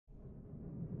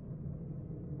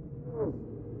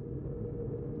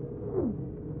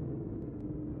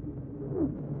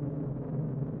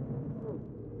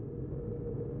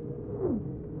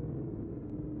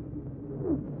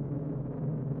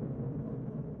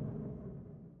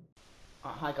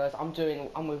hi guys. I'm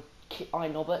with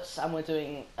iNobbits, and we're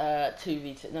doing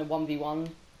 1v1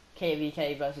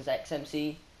 KvK versus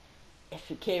XMC.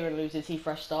 If Kieran loses, he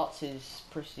fresh starts his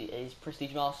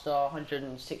Prestige Master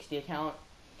 160 account,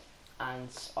 and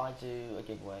I do a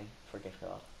giveaway for a gift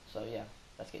card. So yeah,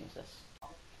 let's get into this.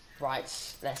 Right,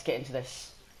 let's get into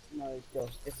this. No,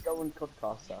 Josh, just go on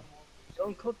Codcaster. Go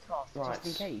on Codcaster, Right.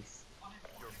 just in case.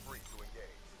 You're free to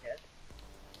engage. Yeah.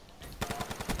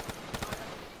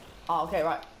 Oh, okay,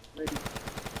 right. Ready.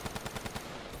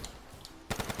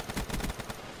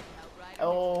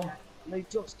 Oh, No,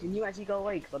 Josh, can you actually go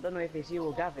away? Because I don't know if it's you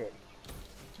or Gavin.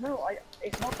 No,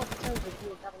 it's hard to tell if it's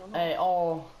you or Gavin or not. hey,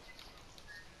 oh.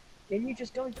 Can you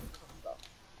just go on Codcaster?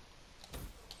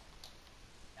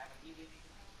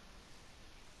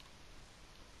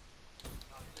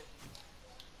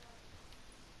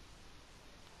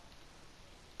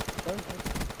 Don't.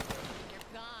 You're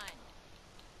gone.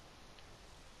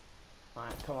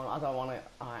 Alright, come on, I don't want it.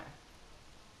 Alright.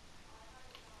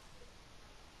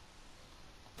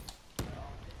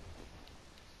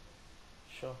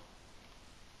 Sure.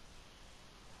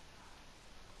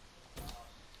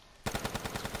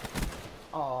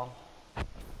 Oh.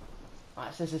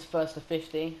 Alright, so this is first to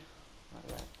 50. Right,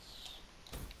 let's...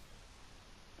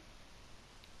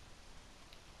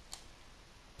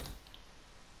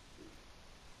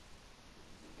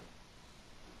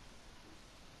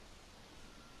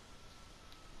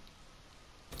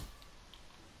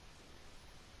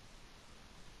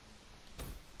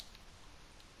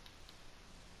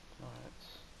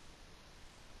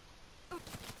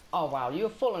 Oh wow, you were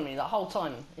following me that whole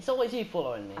time. It's always you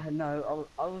following me. No,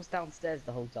 I was downstairs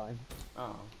the whole time.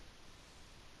 Oh.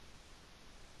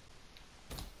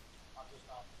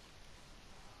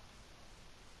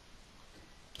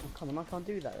 Oh, come on, I can't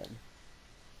do that then.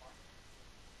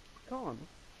 Come on.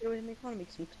 You're in the economy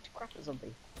because I'm crap at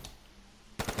zombie.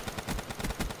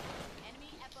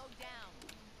 Enemy FO down.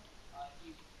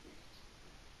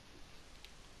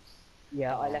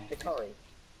 Yeah, I left the curry.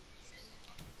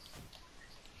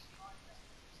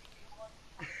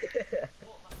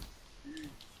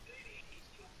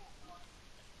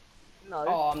 No.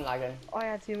 Oh, I'm lagging. I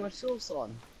had too much sauce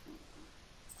on.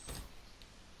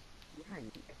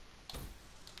 Rank.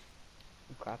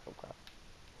 Oh crap, oh crap.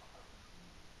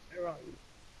 Where are you?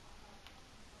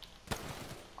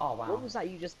 Oh wow. What was that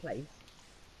you just placed?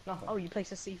 Nothing. Oh, you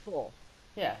placed a C4.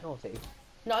 Yeah. Naughty.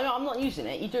 No, I'm not using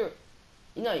it. You do it.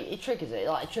 You know, it triggers it.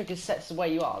 Like, it triggers sets where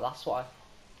you are. That's what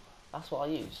I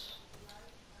use.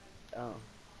 Oh.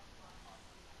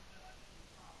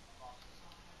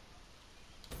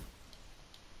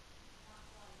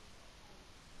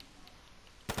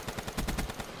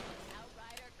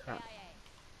 Outrider Crap.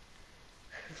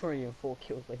 KIA. 3 and 4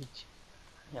 kills each.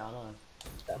 Yeah, I know.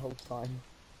 That whole time.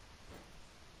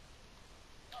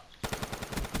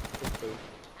 50. Yeah,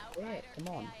 Outrider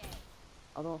come on. KIA.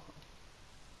 I don't.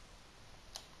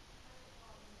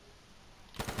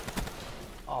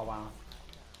 Oh wow.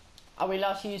 Are we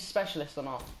allowed to use specialist or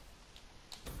not?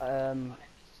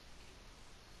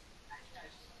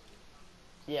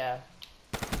 Yeah.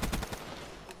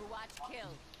 Overwatch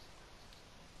killed.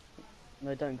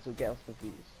 No, don't, because we'll get us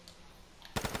confused.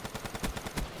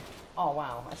 Oh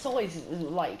wow. It's always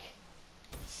like.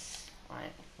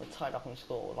 Right, we're tied up in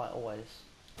score like always.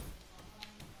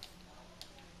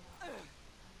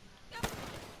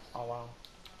 Oh wow.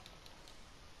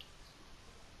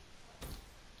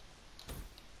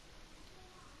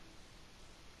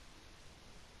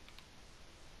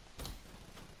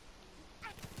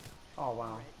 Oh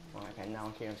wow. Right, okay,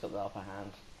 now Kieran's got the upper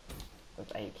hand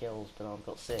with 8 kills, but I've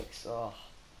got 6. Oh.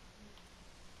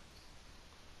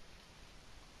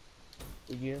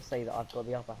 Did you just say that I've got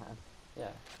the upper hand?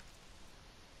 Yeah.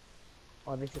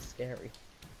 Oh, this is scary.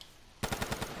 No,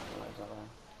 it's not there.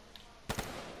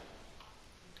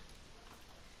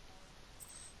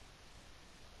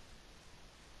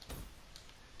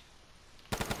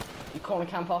 You corner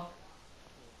camper.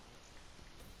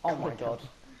 Oh my god.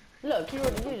 Look, you're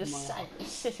just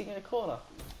sitting in a corner.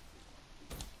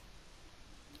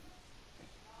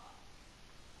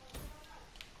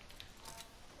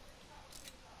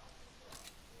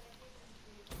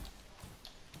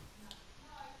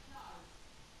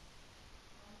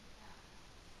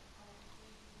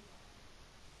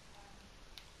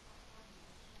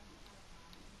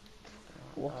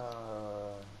 What?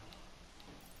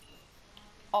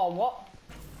 Oh, what?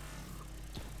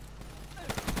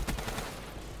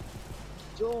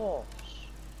 Josh!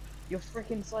 Your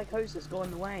freaking psychosis got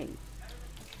in the way.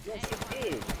 Yes, it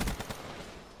did.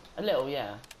 A little,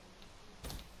 yeah.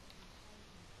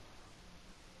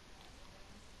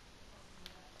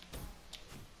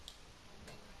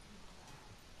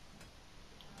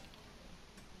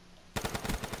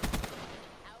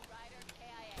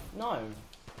 No.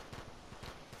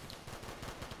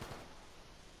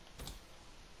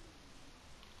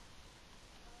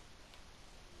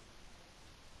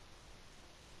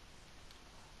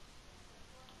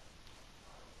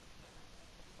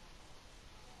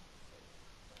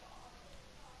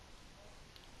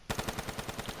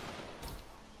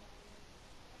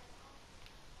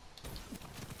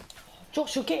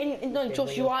 Josh, you're getting... No, Okay, Josh,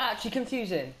 wait, you are actually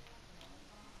confusing.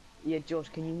 Yeah, Josh,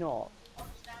 can you not?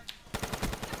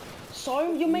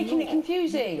 So? You're making it You're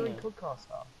confusing. doing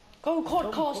Codcaster. Go Go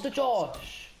Codcaster, Codcaster.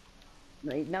 Josh.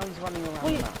 No, now he's running around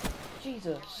Wait. the map.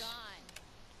 Jesus. Gone.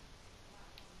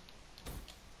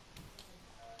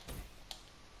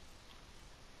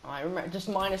 Alright, remember, just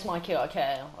minus my kill.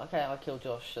 Okay, I killed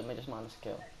Josh. Let me just minus a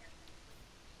kill.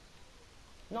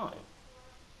 No.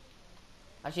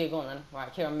 Actually, go on then.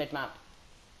 Right, Kieran, mid-map.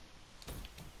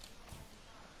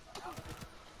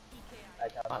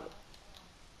 Right.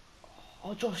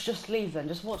 Oh, Josh, just leave then.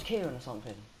 Just watch Kieran or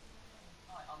something.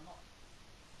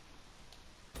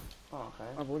 Oh, okay.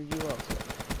 Oh, what did you ask?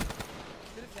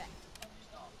 Good effect.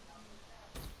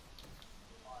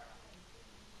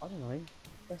 I don't know.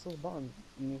 Press all the buttons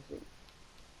and you see.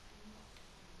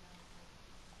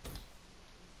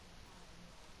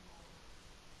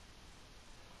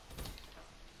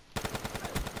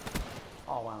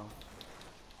 Oh, wow.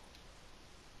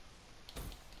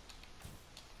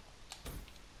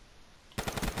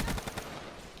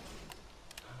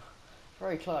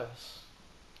 Very close.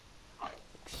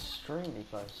 Extremely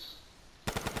close.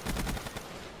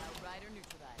 Outrider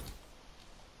neutralized.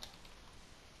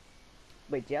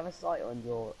 Wait, do you have a sight on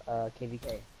your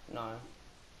KvK? No.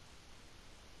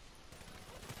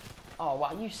 Oh,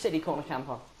 wow, you silly corner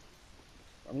camper.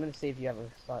 I'm gonna see if you have a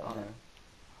sight on Okay. it.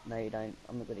 No, you don't.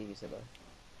 I'm not gonna use it though.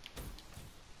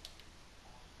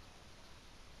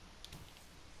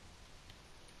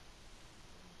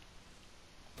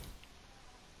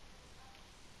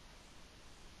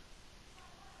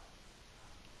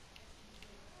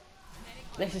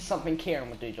 This is something Kieran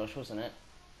would do, Josh, wasn't it?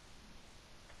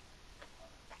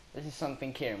 This is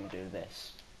something Kieran would do,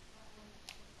 this.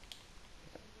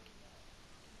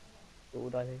 What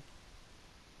would I do?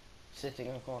 Sitting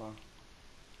in a corner.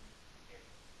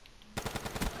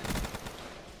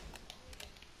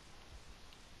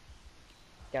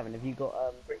 Gavin, have you got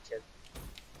Richard?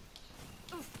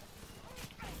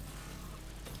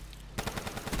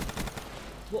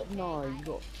 What? No, you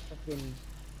got fucking.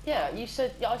 Yeah, you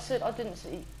said, yeah, I said I didn't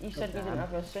see, you said we didn't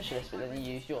have a specialist, but then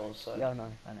you used yours, so. Yeah, no,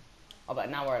 I know. Oh, but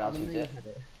now we're allowed I to didn't use know it. you had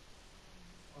it.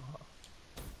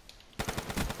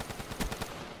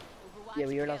 Overwatch Yeah,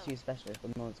 we were allowed kill. to use specialist,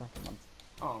 but not attacking ones.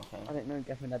 Oh, I okay. didn't know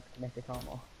Gavin had kinetic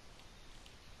armor.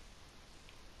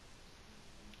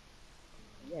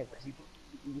 Yeah, because you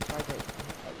tried to.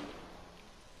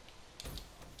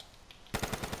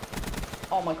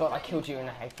 Oh my god, I killed you in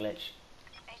a head glitch.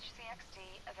 HCXD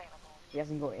available. He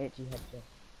hasn't got itchy head yet.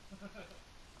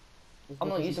 I'm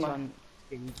not using my...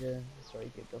 It's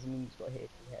very good, doesn't mean he's got a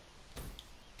itchy head.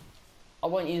 I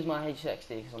won't use my HXD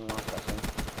because I'm a nice person.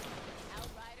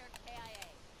 Outrider KIA.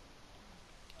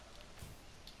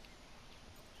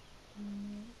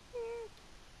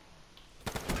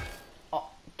 Oh,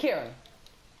 Kieran,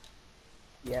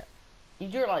 Yeah. you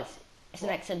do realise it's an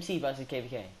XMC versus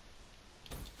KvK?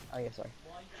 Oh yeah, sorry.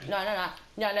 No, yeah.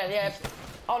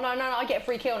 Oh, no, I get a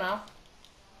free kill now.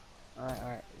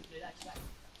 Alright.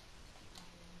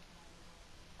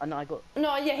 Oh no, I got.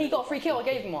 No, yeah, he got a free kill, I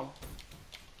gave him one.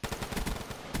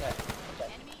 Yeah.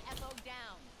 Enemy FO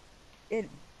down. It.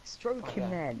 Stroke him Okay.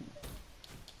 then.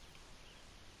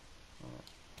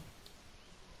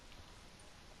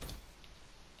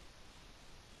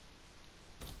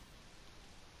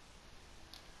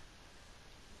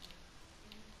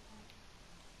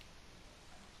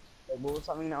 Wait, what was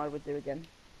something that I would do again?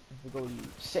 If we go use.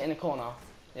 Sit in a corner.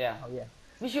 Yeah. Oh yeah.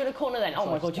 Was you in a corner then? Oh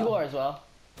my god, you Sorry, were as well.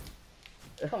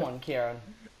 Come on, Kieran.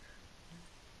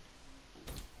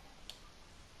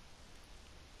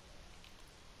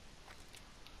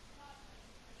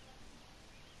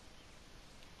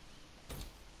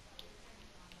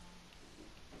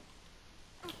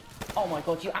 Oh my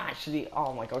god, you actually...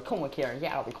 Oh my god, come on, Kieran,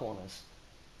 get out of the corners.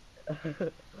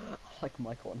 I like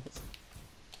my corners.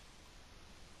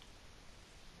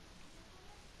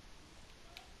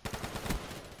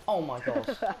 Oh my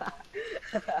god.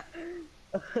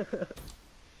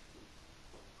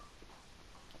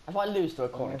 If I lose to a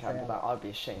corner gonna say camper, that I'd be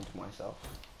ashamed of myself.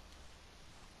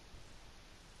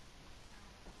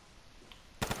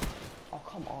 Oh,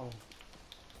 come on.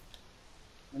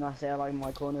 When I say I like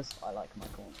my corners, I like my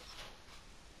corners.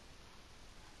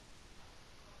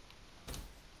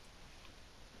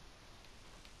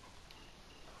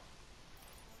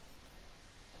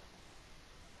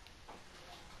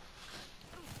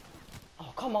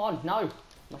 Come on, no!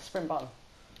 My sprint button.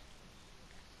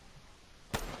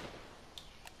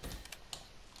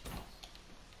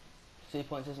 C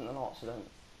points isn't an accident.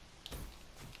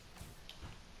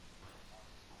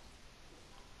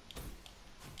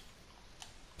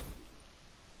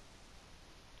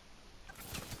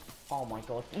 Oh my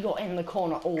god, you're in the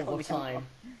corner all the time.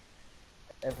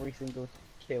 Every single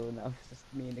kill now, it's just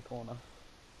me in the corner.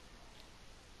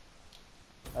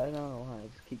 I don't know why, I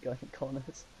just keep going in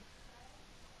corners.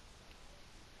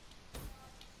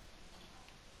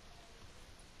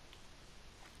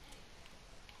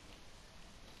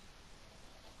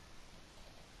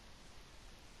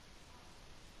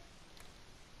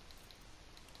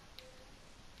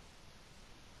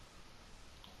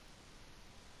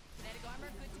 Kinetic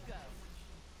armor good to go.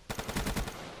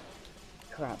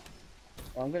 Crap.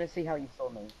 Well, I'm gonna see how you saw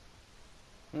me.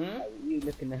 Hmm? You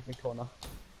look in every corner.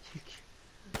 You're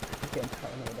getting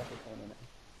paranoid every corner now.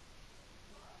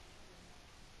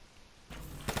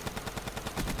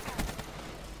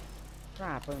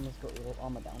 Crap, I almost got your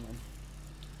armor down then.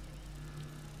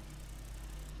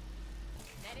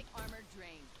 Kinetic armor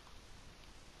drained.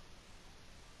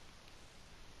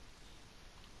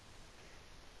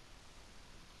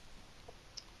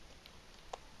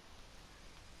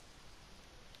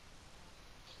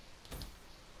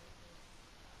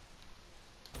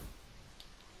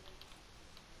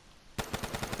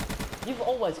 You've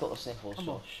always got the sniffles, Come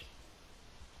on. Josh.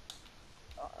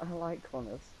 I like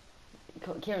corners.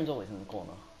 Kieran's always in the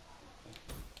corner.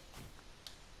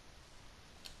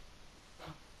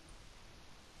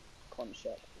 Corner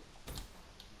shot.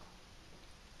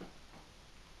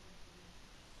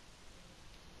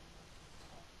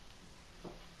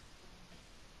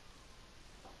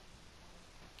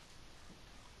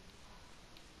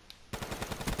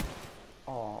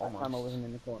 Oh, That time I almost. wasn't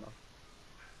in the corner.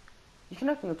 You can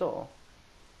open the door.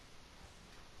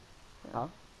 Huh?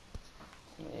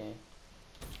 Yeah.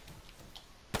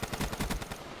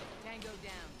 Tango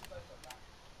down.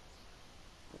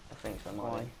 I think so, Why?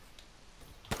 might.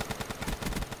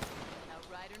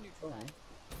 Outrider neutralized.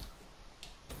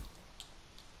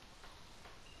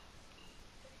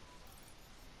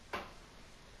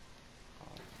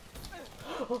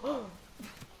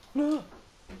 No!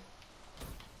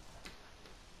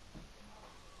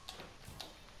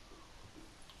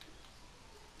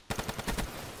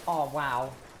 Oh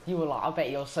wow. You were like, I bet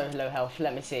you're so low health.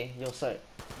 Let me see. You're so...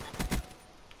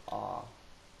 Oh.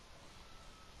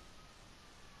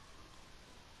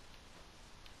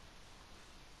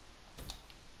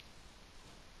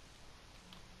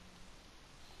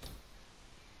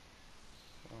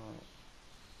 Right.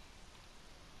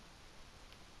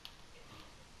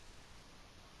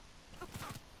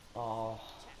 Oh,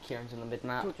 Kieran's in the mid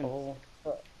map. Children. Oh.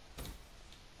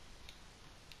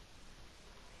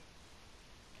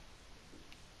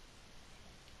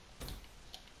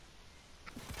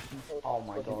 Oh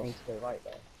my god. Need to go right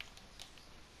there.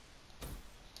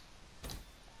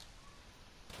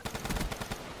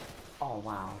 Oh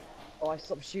wow. Oh, I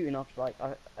stopped shooting after like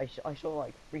I shot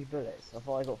like 3 bullets. I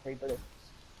thought I got 3 bullets.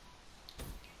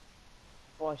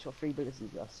 Before I shot 3 bullets and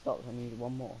I stopped. I needed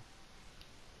 1 more.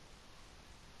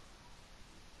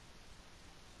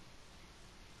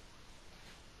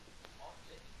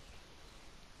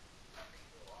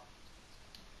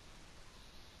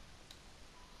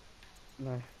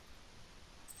 No.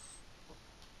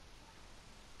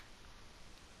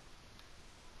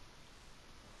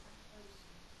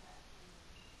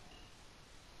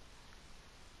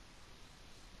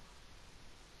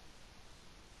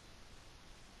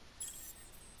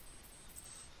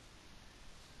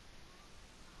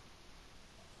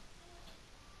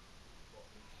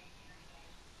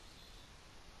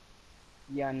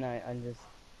 Yeah, no,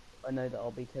 I know that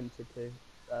I'll be tempted to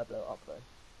blow up though.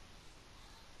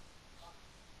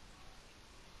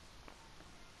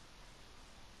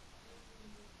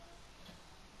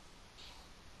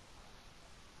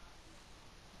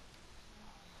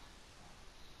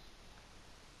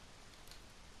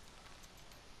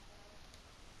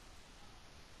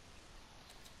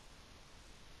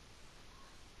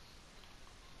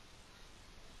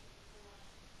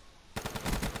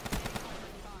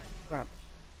 Crap.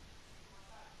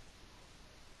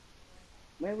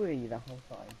 Where were you that whole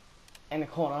time? In the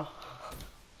corner.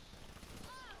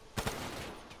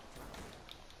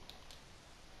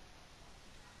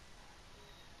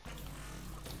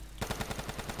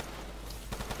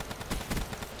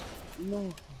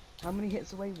 No. How many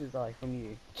hits away was I from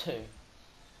you? 2.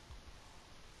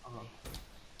 Oh.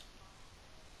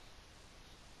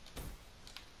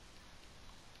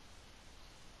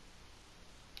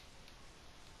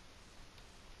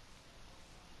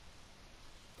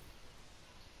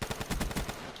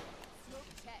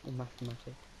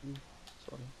 Mathematics.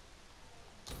 Sorry.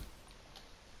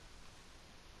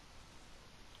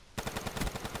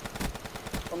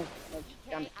 Oh, no,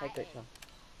 damn it, take picture.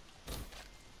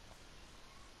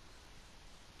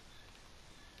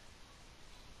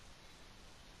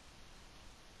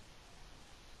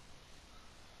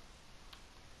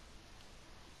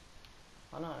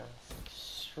 I know, it's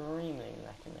extremely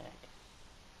neck and neck.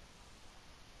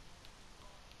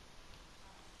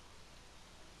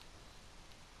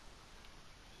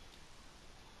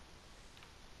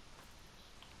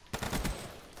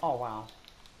 Oh wow.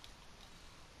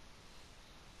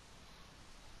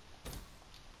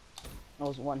 I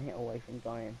was one hit away from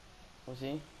dying. Was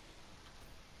he?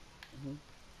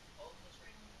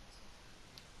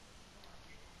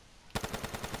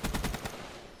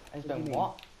 He's What do been you mean?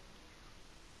 what?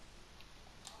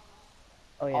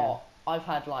 Oh yeah. Oh, I've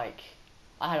had like,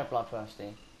 I had a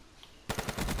bloodthirsty.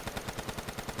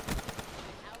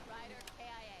 Outrider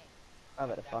KIA. I've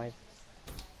had a 5.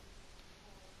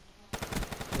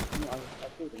 I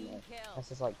killed him Clean there. kill. That's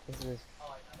just like, this is...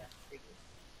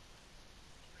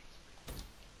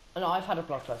 No, I've had a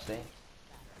bloodthirsty.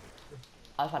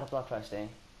 I've had a bloodthirsty.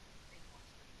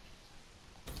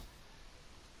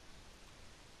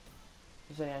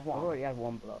 He's only had I've one. already had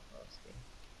one blood first.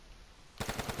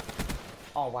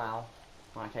 Oh wow.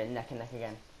 Okay, neck and neck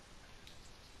again.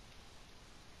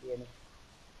 Yeah, no.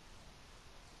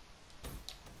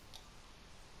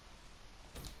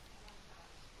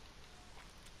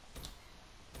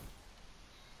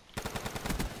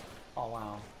 Oh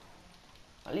wow.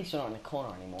 At least you're not in the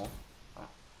corner anymore.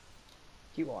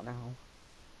 You are now.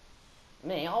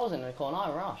 Me, I wasn't in the corner,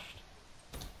 I rushed.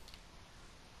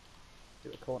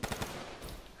 Do a corner.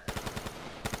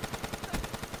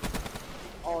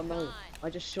 Oh no, I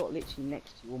just shot literally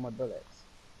next to all my bullets.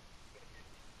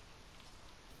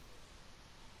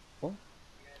 What?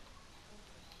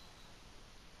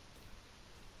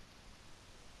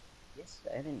 Yes,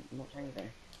 I didn't watch anything.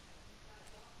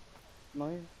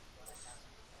 No?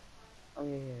 Oh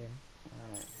yeah, yeah, yeah.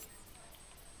 Alright.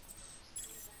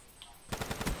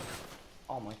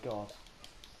 Oh my god.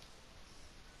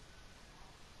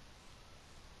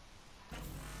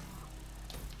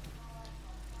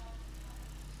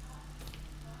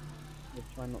 We'll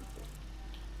try not to.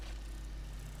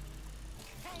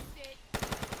 Tanked it.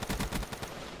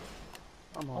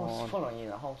 Come I was on. following you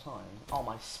the whole time. Oh,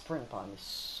 my sprint button is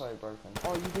so broken.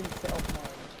 Oh, you didn't set up my...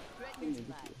 Threat thingy, did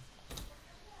neutralized.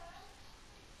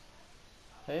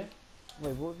 Who? you?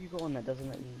 Wait, what have you got on that doesn't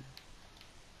let you...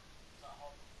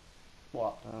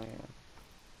 What? Oh yeah.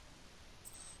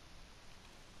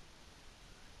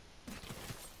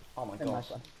 Oh my Oh, god. nice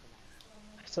one.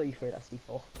 I saw you throw that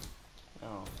C4.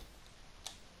 Oh.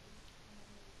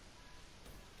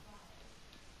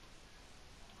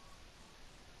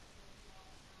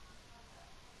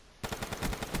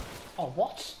 Oh,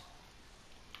 what?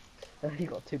 You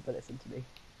got 2 bullets into me.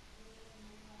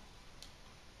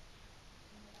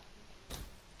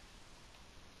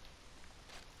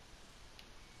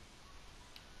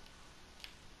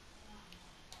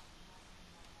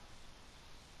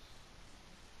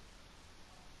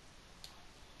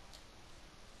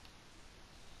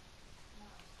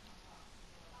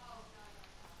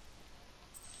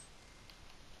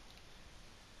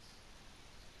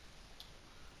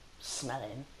 Smell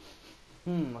him?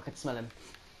 I could smell him.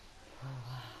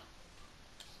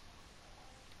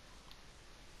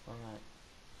 Alright.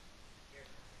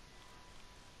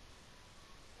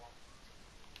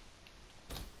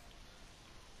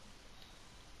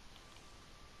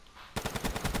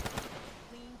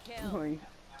 Clean kill. No.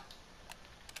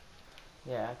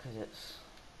 Yeah, because it's...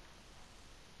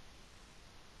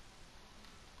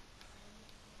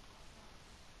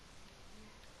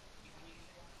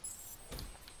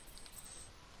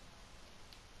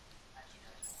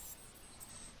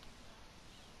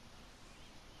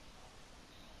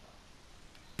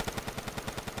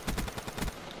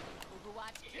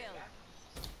 Overwatch kill.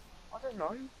 I don't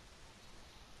know.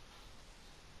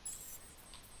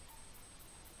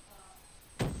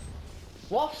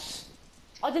 What?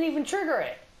 I didn't even trigger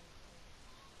it.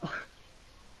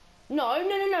 No, I'm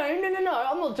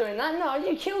not doing that. No,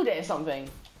 you killed it or something.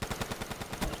 I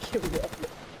killed it.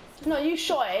 No, you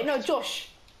shot it. No, Josh.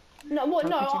 No, what?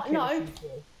 No, no.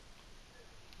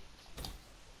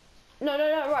 No,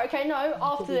 right, okay, no,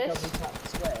 after this. Double tap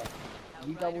square.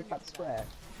 You double tap square.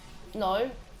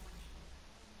 No.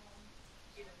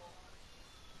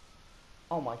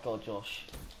 Oh my god, Josh.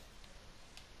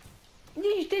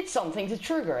 You did something to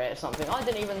trigger it or something. I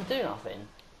didn't even do nothing.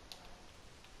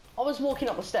 I was walking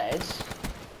up the stairs,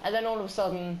 and then all of a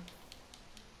sudden,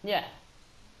 yeah.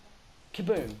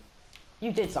 Kaboom.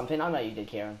 You did something. I know you did,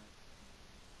 Kieran.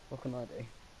 What can I do?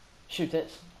 Shoot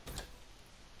it.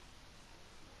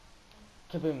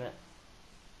 Kaboom it.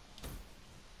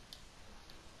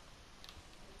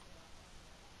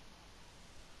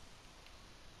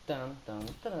 Dun, dun,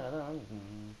 dun, dun,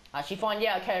 dun. Actually, fine.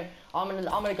 Yeah, okay. I'm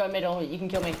gonna go middle. You can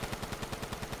kill me.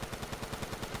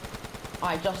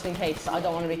 Alright, just in case. I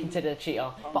don't want to be considered a cheater,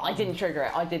 but I didn't trigger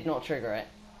it. I did not trigger it.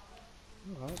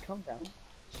 Alright, calm down.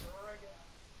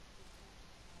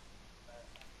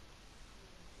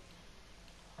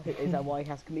 Is that why he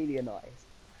has chameleon eyes?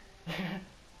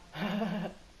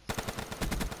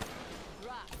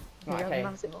 Drop. He Right, has okay.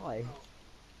 massive eyes.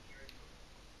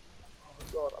 Oh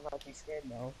god, I'm actually scared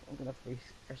now. I'm gonna freeze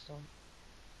first time.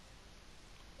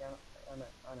 Yeah, I know.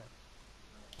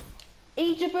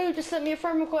 Ejaboo just sent me a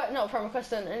friend request. Not a friend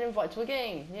request, an invite to a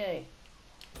game. Yay.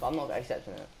 But I'm not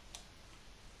accepting it.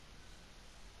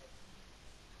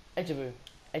 Ejaboo.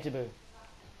 Ejaboo.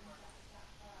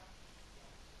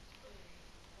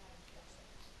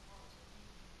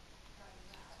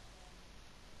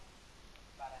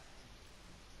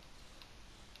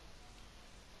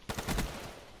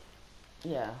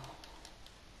 Yeah.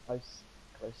 Close.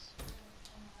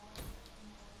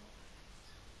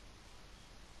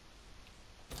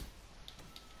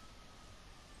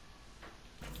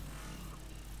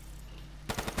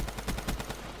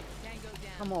 Tango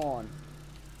down. Come on.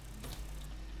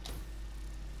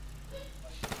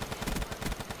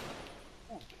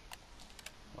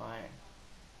 Right.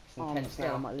 It's Oh, I'm intense scared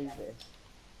I now. might lose this.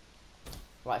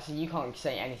 Right, so you can't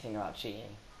say anything about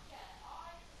cheating.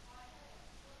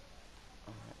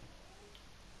 Alright.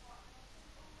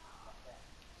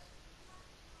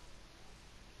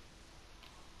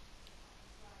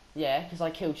 Yeah, because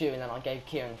I killed you and then I gave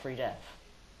Kieran the free death.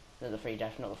 No, the free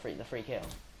death, not the free kill.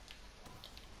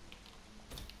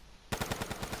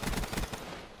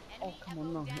 Enemy come on,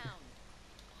 echo no. down.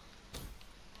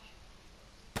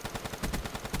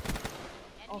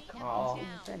 Oh, Enemy come echo on. Oh. down.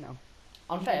 Unfair now.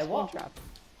 Unfair, Spawn what? trap.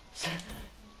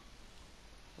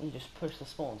 You just push the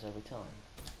spawns every time.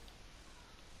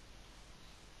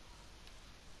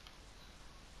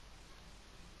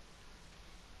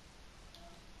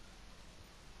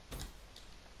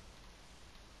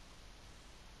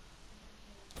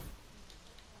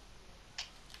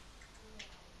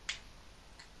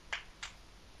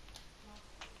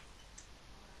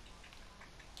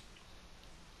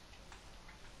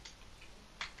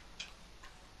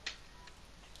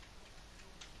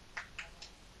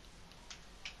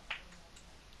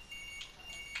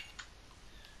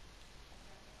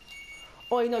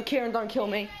 Oh no, Kieran, don't kill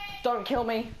me. Don't kill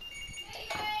me.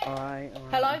 Alright.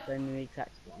 Hello? I'm doing the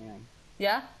exact spot,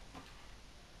 Yeah?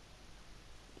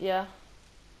 Yeah.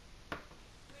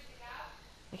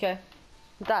 Okay.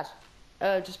 Dad,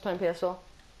 just playing PS4.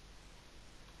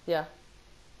 Yeah.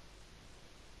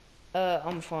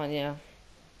 I'm fine, yeah.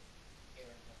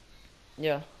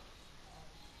 Yeah.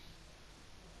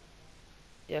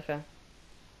 Yeah, okay.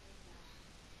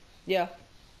 Yeah.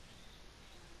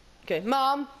 Okay,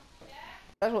 Mum!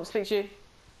 I just want to speak to you.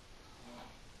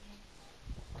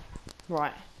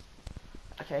 Right.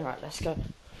 Okay, right, let's go.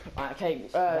 Right, okay,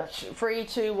 3,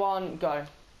 2, 1, go.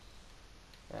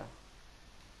 Yeah.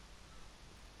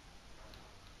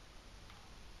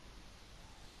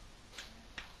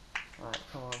 Right,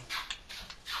 come on.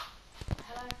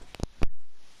 Hello?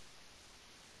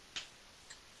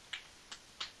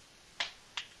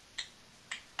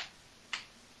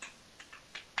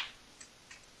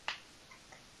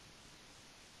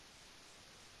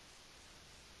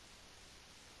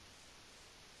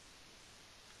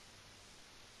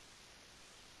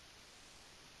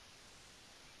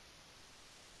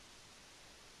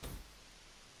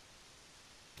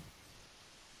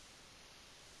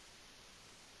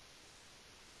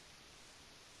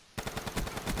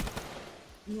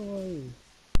 No.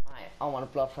 Right, I want a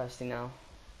bloodthirsty now.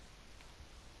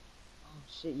 Oh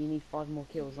shit, you need 5 more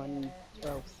kills. I need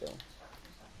 12 still.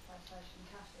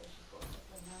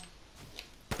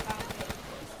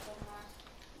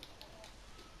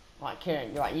 Right,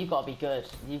 Kieran, you're right, you've got to be good.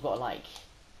 You've got to, like,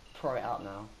 pro it out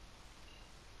now.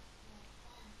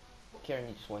 Kieran,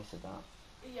 you just wasted that.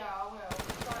 Yeah, I will. So,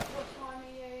 what time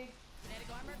are you? Kinetic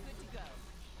armor good to go.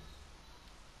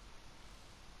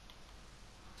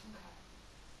 Okay.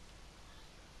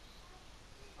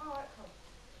 Alright, cool.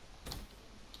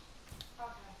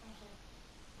 Okay, thank you.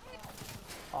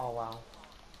 Oh, wow.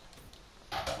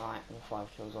 Right, you're 5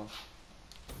 kills off.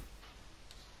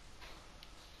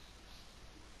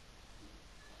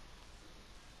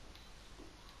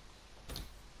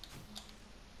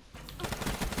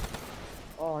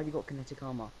 Oh, you got kinetic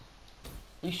armor.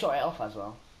 You shot it off as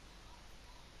well.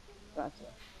 That's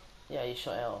it. Yeah, he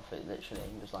shot it off. It literally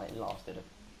was like, it lasted a...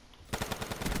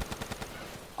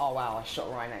 Oh wow, I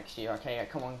shot right next to you. Okay, yeah,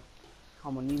 come on.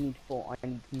 Come on, you need 4, I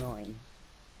need 9.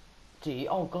 Do you?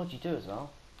 Oh god, you do as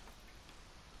well.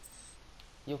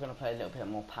 You're gonna play a little bit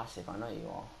more passive, I know you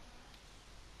are.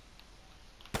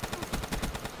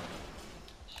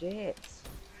 Shit.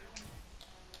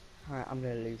 Alright, I'm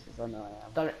gonna lose this, I know I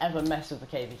am. Don't ever mess with the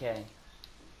KvK.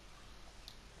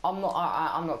 I'm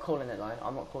not calling it though.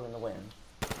 I'm not calling the win.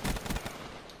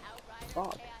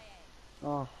 Fuck.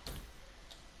 Oh.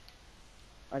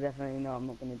 I definitely know I'm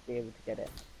not gonna be able to get it.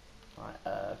 Right,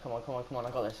 come on, come on, come on,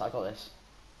 I got this, I got this.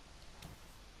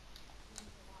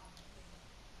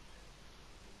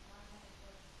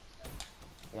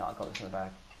 Yeah, I got this in the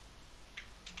bag.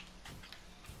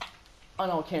 I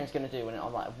know what Kieran's gonna do when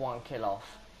I'm like 1 kill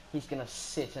off. He's gonna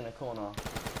sit in a corner.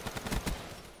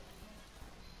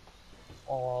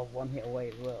 Oh, 1 hit away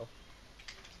as well.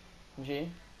 Would you?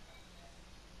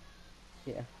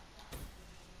 Yeah.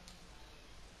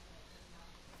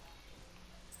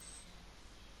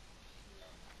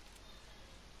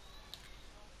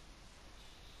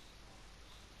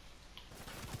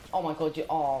 Oh my god, you.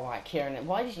 Oh, right, Kieran.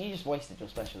 Why did you just wasted your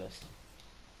specialist?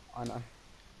 I know.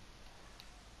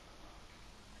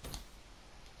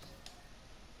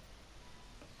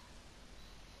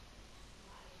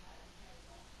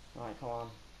 Right, come on.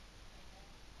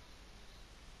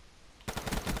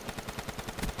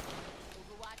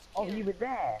 Oh, you were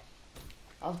there!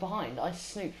 I was behind. I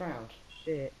snooped round.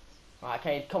 Shit. Right,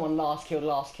 okay, come on, last kill,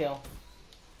 last kill.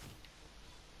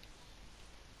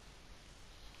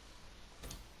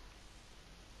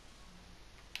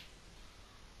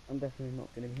 I'm definitely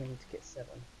not gonna be able to get 7.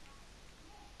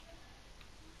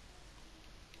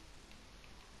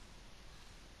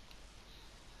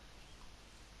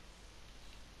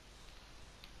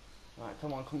 Right,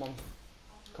 come on, come on.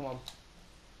 Come on.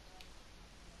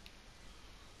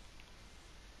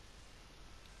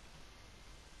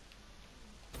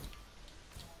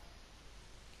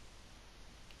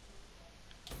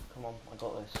 Come on, I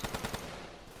got this.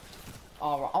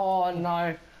 Oh, right. Oh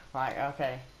no. Right,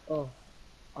 okay. Oh.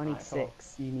 I need Right, come on.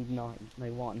 6, you need 9. No,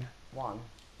 1. 1.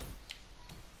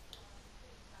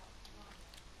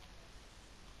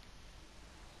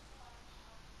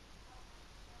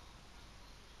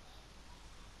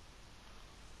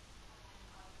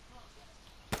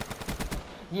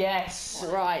 Yes,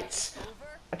 right.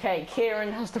 Okay,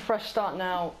 Kieran has the fresh start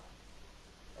now.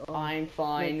 Oh. I'm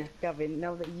fine. No, Gavin,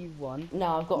 now that you've won...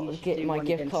 No, I've got you to should get do my one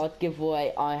gift against- card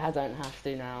giveaway. I don't have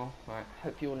to now. Right,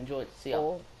 hope you all enjoyed. See ya.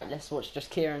 Or- Let's watch just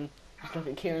Kieran. Let's look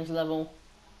at Kieran's level.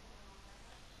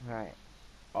 Right.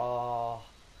 Oh,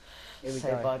 Here we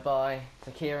say go. bye bye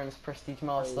to Kieran's Prestige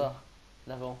Master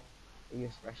level.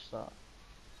 Use fresh start.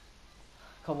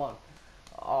 Come on.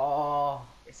 Oh,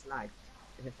 It's lagged.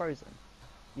 Is it frozen?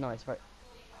 No, it's frozen.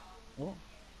 What?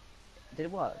 Did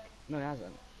it work? No, it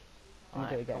hasn't. Let me alright,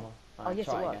 do it again. come on. Oh Alright, yes,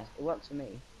 it try works. again. It works for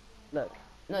me. Look,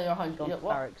 No, you're 100. gone to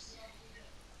What? barracks.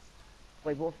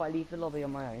 Wait, what if I leave the lobby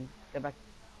on my own? Go back.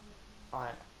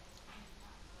 Alright.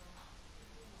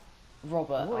 Robert.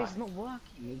 What alright. is not working?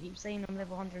 You keep saying I'm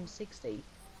level 160.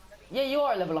 Yeah, you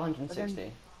are at level 160.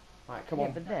 then- Right, come yeah,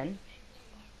 on. but then.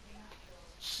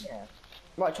 Yeah.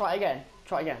 Right, try it again.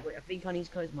 Try it again. Wait, I think I need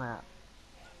to close my app.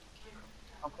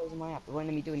 I'm closing my app. It won't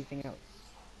let me do anything else.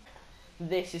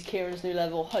 This is Kieran's new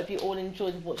level. Hope you all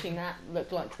enjoyed watching that.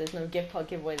 Looked like there's no gift card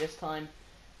giveaway this time.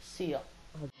 See ya.